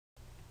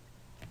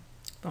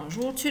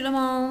Bonjour tout le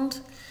monde.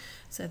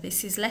 So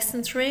this is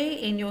lesson 3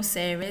 in your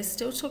series,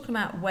 still talking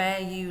about where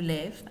you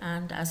live,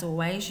 and as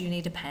always you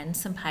need a pen,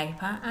 some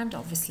paper and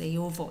obviously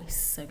your voice.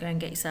 So go and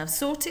get yourself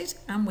sorted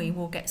and we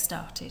will get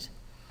started.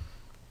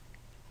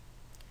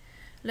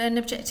 Learning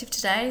objective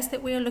today is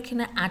that we are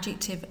looking at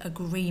adjective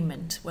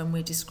agreement when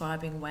we're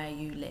describing where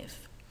you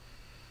live.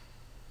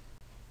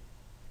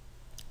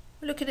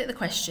 We're looking at the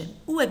question,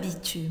 où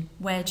habites-tu?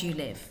 Where do you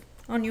live?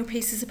 On your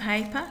pieces of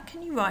paper,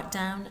 can you write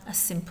down a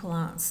simple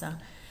answer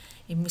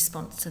in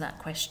response to that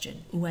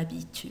question, où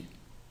habites-tu?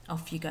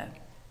 Off you go.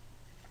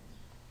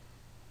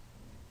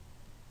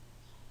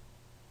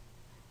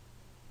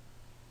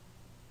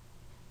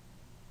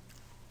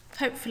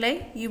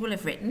 Hopefully you will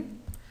have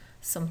written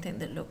something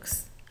that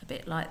looks a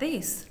bit like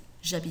these.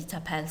 J'habite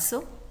à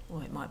Pelso,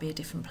 or it might be a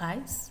different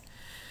place.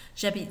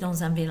 J'habite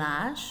dans un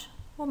village,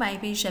 or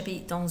maybe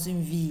j'habite dans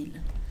une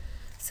ville.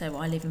 So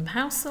I live in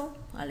Pelsall,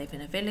 I live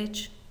in a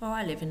village, or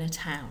I live in a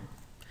town.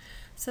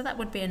 So that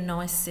would be a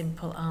nice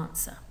simple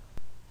answer.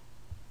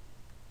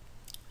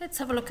 Let's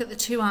have a look at the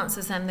two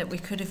answers then that we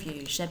could have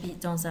used. J'habite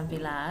dans un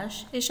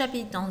village et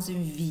j'habite dans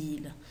une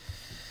ville.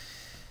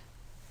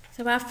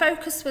 So our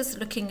focus was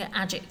looking at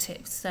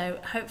adjectives. So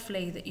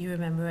hopefully that you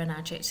remember an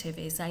adjective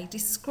is a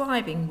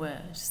describing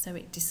word. So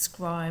it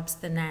describes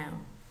the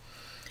noun.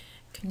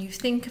 Can you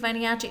think of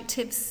any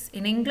adjectives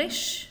in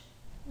English?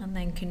 And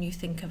then can you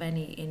think of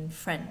any in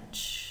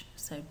French?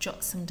 So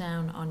jot some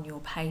down on your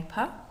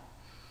paper.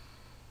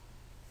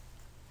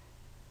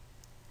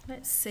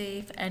 Let's see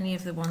if any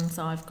of the ones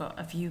I've got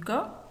have you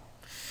got.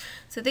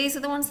 So these are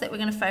the ones that we're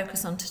going to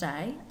focus on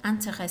today.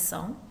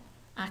 Intéressant,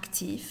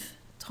 actif,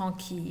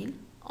 tranquille,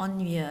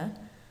 ennuyeux,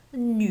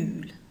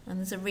 nul. And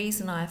there's a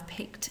reason I've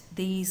picked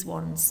these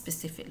ones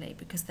specifically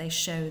because they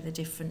show the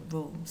different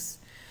rules.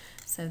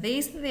 So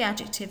these are the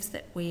adjectives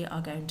that we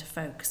are going to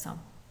focus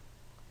on.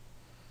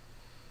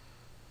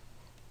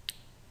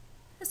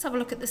 Let's have a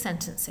look at the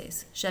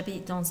sentences.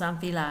 J'habite dans un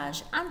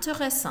village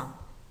intéressant.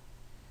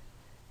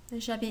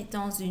 J'habite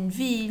dans une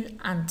ville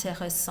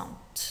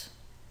intéressante.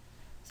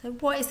 So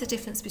what is the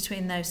difference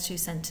between those two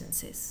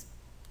sentences?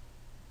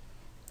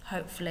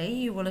 Hopefully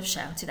you will have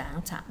shouted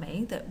out at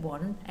me that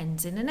one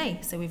ends in an E.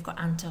 So we've got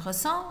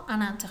intéressant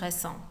and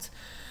intéressante.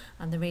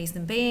 And the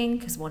reason being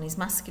because one is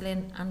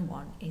masculine and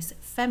one is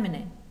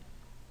feminine.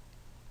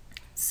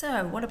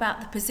 So what about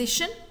the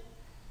position?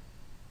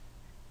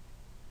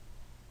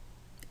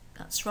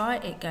 That's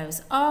right, it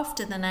goes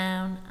after the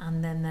noun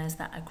and then there's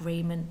that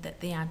agreement that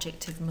the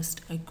adjective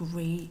must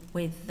agree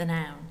with the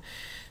noun.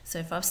 So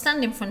if I was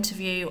standing in front of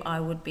you, I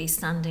would be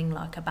standing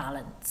like a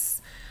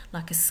balance,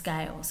 like a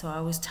scale. So I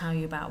always tell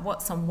you about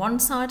what's on one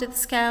side of the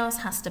scales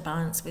has to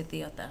balance with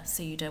the other.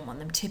 So you don't want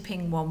them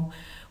tipping one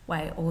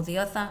way or the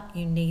other,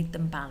 you need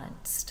them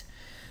balanced.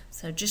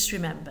 So just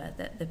remember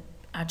that the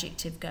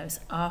adjective goes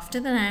after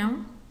the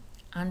noun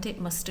and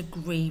it must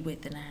agree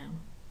with the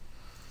noun.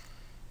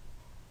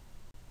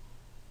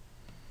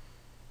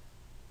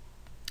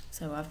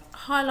 So I've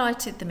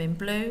highlighted them in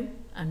blue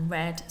and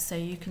red so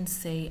you can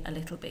see a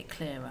little bit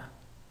clearer.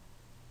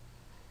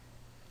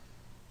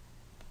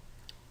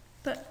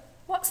 But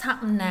what's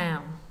happened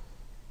now?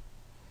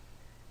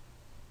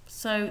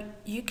 So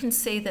you can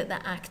see that the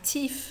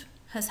actif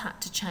has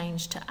had to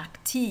change to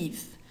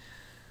active.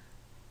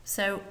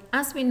 So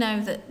as we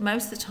know that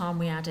most of the time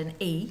we add an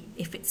E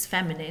if it's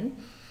feminine,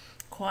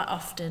 quite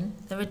often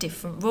there are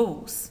different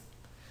rules.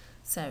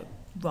 So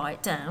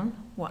write down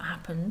what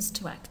happens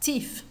to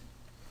actif.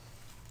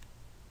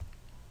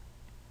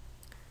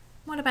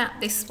 What about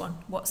this one?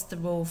 What's the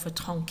rule for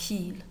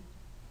tranquille?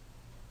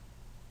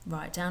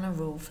 Write down a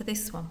rule for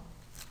this one.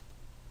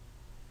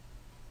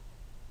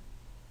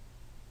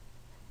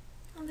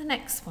 And the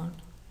next one,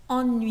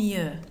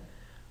 ennuyeux.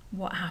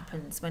 What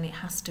happens when it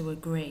has to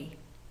agree?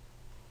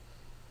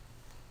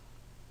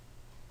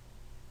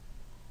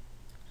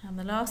 And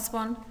the last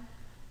one,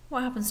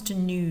 what happens to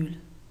nul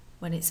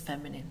when it's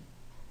feminine?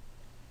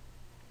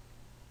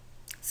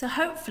 So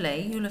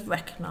hopefully you'll have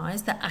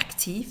recognised that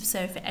active, so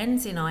if it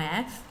ends in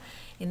IF,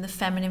 in the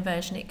feminine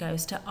version it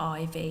goes to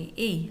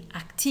IVE,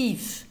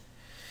 active.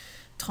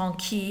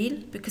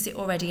 Tranquille, because it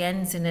already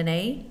ends in an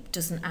E,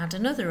 doesn't add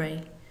another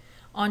E.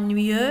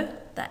 Ennuyeux,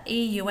 that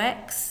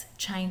EUX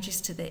changes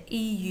to the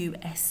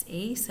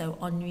EUSE, so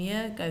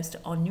ennuyeux goes to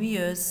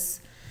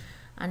ennuyeuse.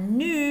 And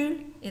nul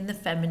in the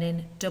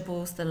feminine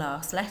doubles the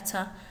last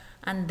letter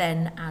and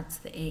then adds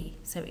the E.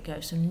 So it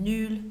goes from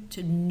nul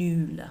to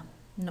nulle.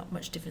 Not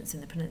much difference in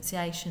the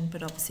pronunciation,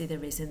 but obviously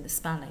there is in the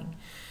spelling.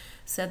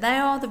 So they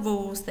are the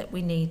rules that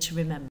we need to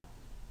remember.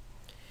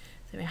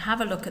 So we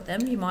have a look at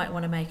them. You might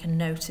want to make a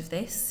note of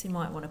this. You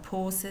might want to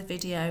pause the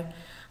video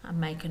and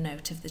make a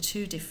note of the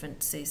two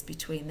differences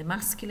between the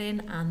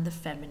masculine and the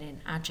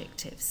feminine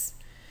adjectives.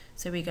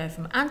 So we go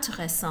from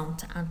intéressant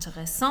to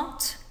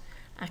intéressante,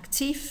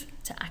 actif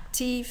to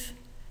active,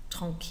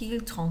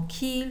 tranquille,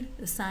 tranquille,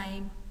 the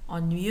same,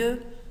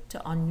 ennuyeux to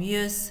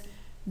ennuyeuse,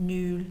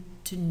 nul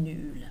to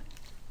nulle.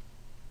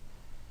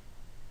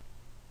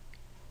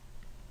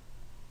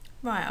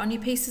 Right, on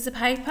your pieces of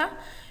paper,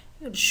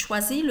 You've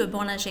choisi le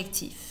bon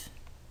adjectif.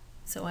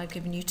 So I've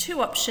given you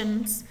two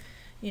options,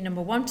 you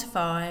number 1 to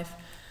 5,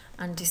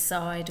 and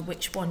decide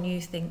which one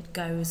you think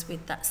goes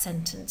with that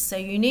sentence. So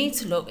you need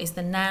to look, is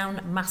the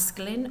noun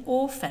masculine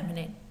or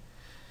feminine?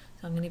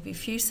 So I'm going to give you a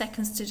few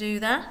seconds to do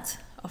that.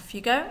 Off you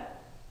go.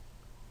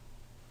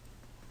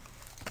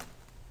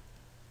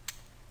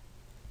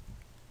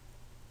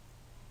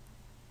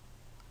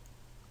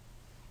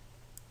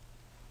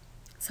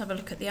 Let's have a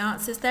look at the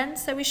answers then.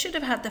 So we should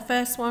have had the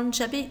first one,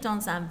 j'habite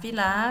dans un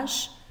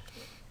village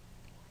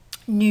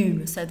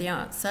nul. So the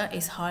answer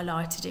is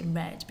highlighted in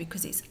red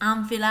because it's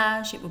un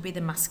village, it will be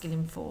the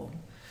masculine form.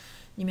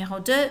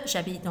 Numéro 2,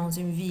 j'habite dans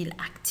une ville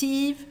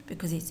active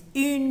because it's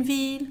une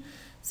ville.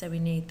 So we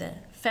need the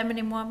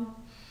feminine one.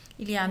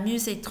 Il y a un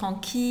musée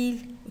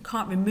tranquille. We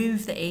can't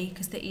remove the E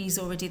because the E is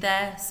already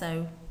there,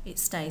 so it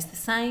stays the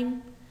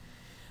same.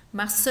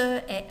 Ma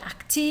sœur est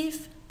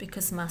active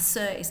because ma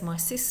sœur is my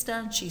sister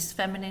and she's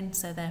feminine,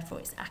 so therefore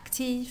it's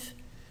active.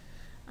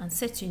 And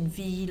c'est une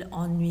ville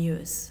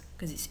ennuyeuse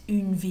because it's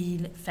une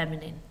ville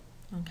feminine.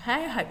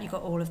 Okay, I hope you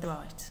got all of the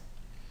right.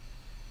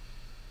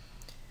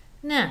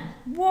 Now,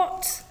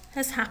 what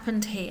has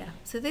happened here?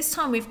 So this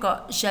time we've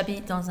got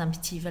j'habite dans un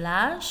petit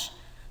village,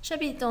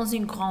 j'habite dans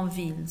une grande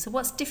ville. So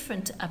what's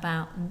different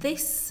about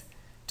this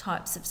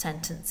types of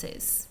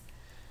sentences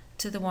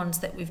to the ones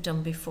that we've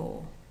done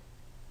before?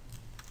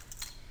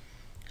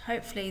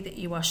 Hopefully that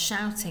you are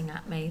shouting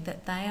at me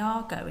that they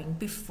are going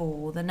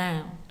before the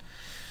noun.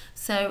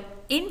 So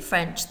in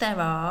French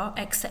there are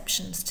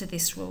exceptions to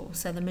this rule.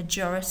 So the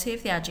majority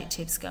of the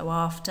adjectives go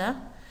after,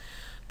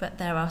 but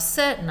there are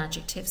certain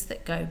adjectives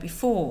that go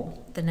before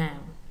the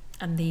noun,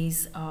 and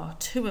these are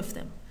two of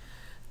them.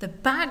 The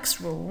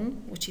bags rule,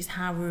 which is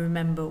how we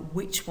remember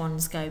which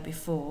ones go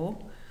before,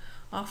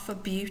 are for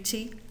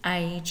beauty,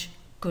 age,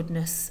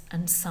 goodness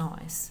and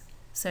size.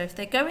 So if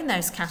they go in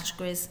those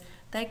categories,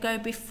 they go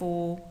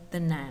before the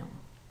noun.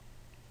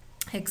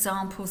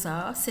 Examples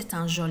are, c'est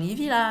un joli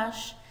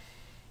village,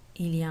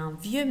 il y a un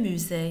vieux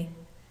musée,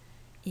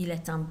 il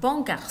est un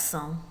bon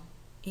garçon,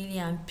 il y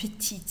a une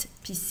petite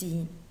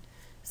piscine.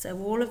 So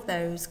all of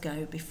those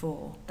go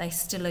before. They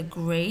still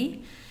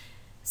agree,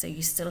 so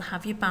you still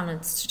have your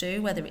balance to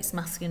do, whether it's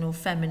masculine or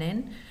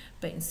feminine,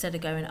 but instead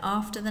of going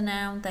after the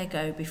noun, they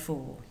go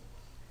before.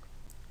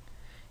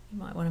 You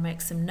might want to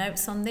make some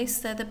notes on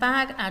this. So the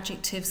bag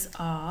adjectives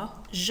are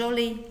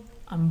joli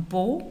and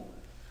beau,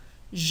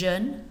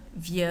 jeune,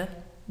 vieux,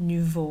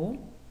 nouveau,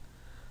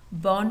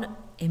 bon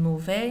et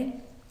mauvais,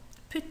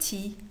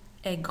 petit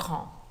et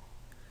grand.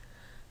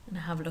 And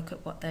have a look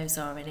at what those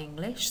are in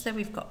English. So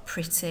we've got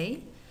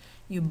pretty,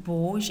 you're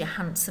beau, you're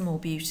handsome or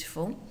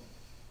beautiful,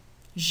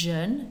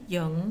 jeune,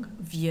 young,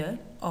 vieux,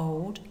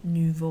 old,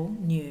 nouveau,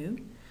 new,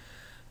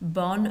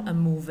 bon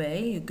and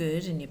mauvais, you're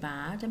good and you're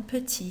bad, and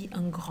petit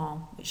and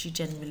grand, which you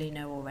generally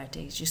know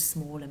already, is just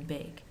small and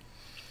big.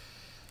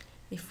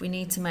 If we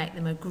need to make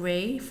them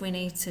agree, if we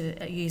need to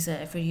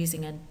if we're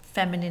using a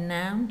feminine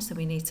noun, so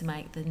we need to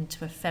make them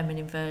into a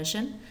feminine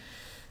version.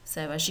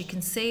 So as you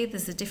can see,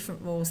 there's the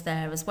different rules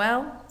there as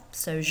well.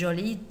 So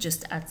joli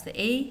just adds the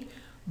E.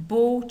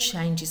 Beau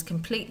changes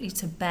completely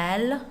to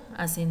belle,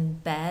 as in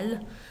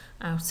belle,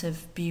 out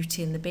of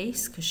Beauty and the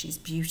Beast, because she's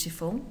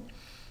beautiful.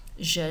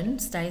 Jeune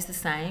stays the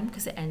same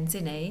because it ends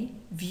in E.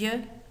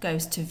 Vieux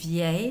goes to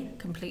vieille,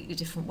 completely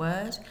different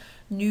word.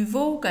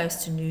 Nouveau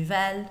goes to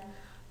nouvelle.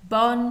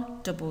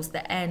 Bon doubles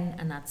the N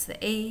and adds the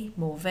E.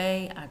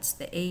 Mauvais adds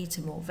the E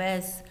to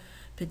mauvaise.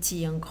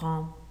 Petit and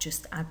grand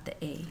just add the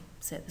E.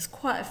 So there's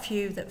quite a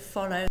few that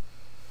follow.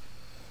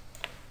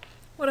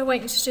 What I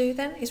want you to do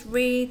then is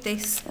read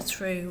this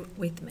through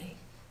with me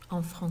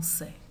en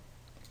français.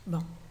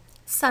 Bon.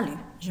 Salut,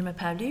 je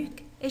m'appelle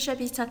Luc et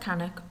j'habite à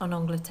Cannock en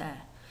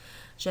Angleterre.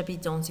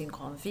 J'habite dans une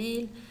grande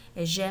ville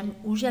et j'aime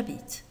où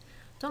j'habite.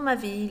 Dans ma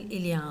ville,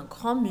 il y a un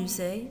grand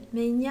musée,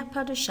 mais il n'y a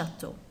pas de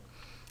château.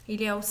 Il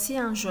y a aussi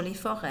une jolie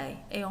forêt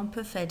et on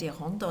peut faire des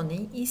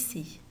randonnées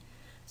ici.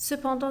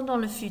 Cependant, dans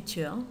le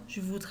futur, je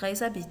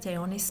voudrais habiter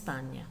en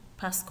Espagne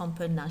parce qu'on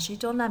peut nager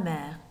dans la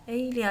mer et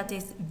il y a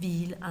des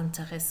villes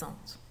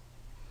intéressantes.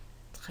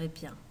 Très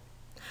bien.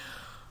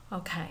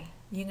 Okay,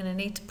 you're going to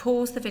need to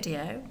pause the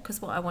video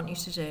because what I want you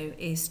to do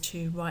is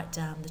to write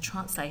down the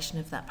translation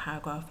of that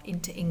paragraph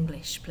into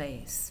English,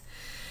 please.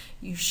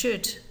 You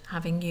should,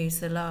 having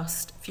used the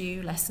last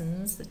few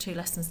lessons, the 2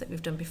 lessons that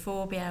we've done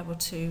before, be able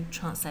to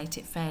translate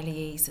it fairly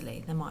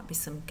easily. There might be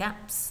some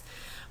gaps,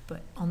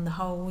 but on the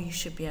whole you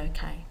should be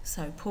okay.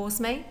 So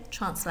pause me,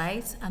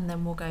 translate, and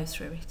then we'll go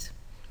through it.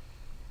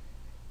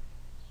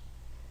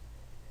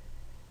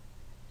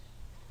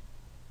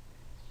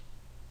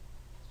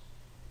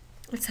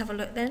 Let's have a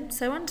look then.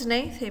 So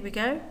underneath, here we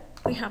go,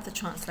 we have the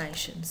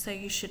translation. So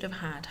you should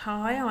have had,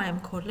 hi, I am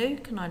called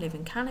Luke and I live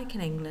in Cannock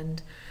in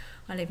England.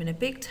 I live in a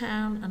big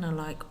town and I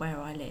like where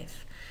I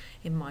live.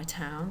 In my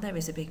town there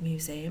is a big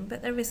museum,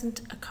 but there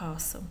isn't a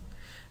castle.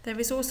 There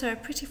is also a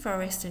pretty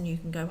forest and you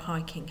can go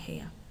hiking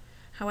here.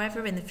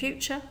 However, in the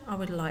future, I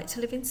would like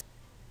to live in...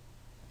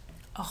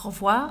 Au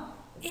revoir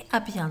et à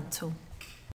bientôt.